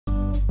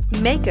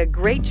Make a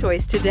great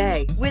choice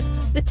today with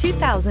the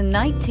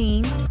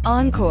 2019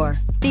 Encore.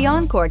 The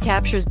Encore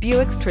captures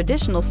Buick's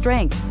traditional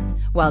strengths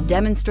while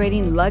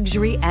demonstrating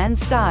luxury and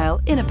style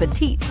in a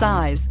petite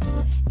size.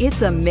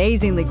 It's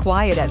amazingly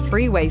quiet at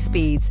freeway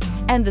speeds,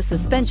 and the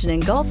suspension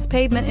engulfs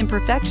pavement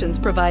imperfections,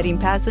 providing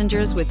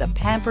passengers with a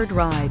pampered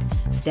ride.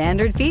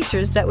 Standard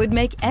features that would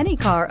make any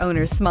car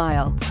owner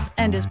smile,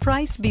 and is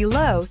priced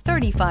below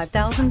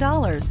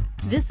 $35,000.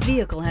 This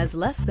vehicle has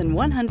less than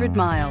 100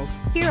 miles.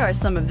 Here are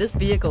some of this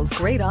vehicle's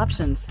great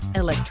options: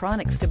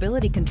 electronic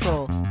stability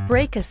control,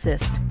 brake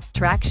assist,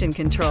 traction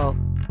control,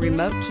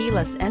 remote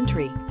keyless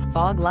entry,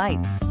 fog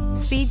lights,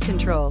 speed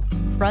control,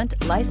 front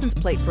license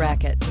plate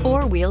bracket,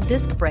 four-wheel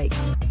disc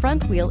brakes,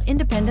 front wheel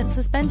independent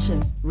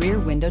suspension, rear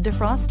window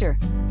defroster.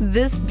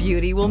 This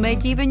beauty will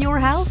make even your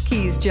house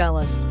keys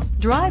jealous.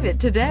 Drive it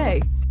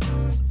today.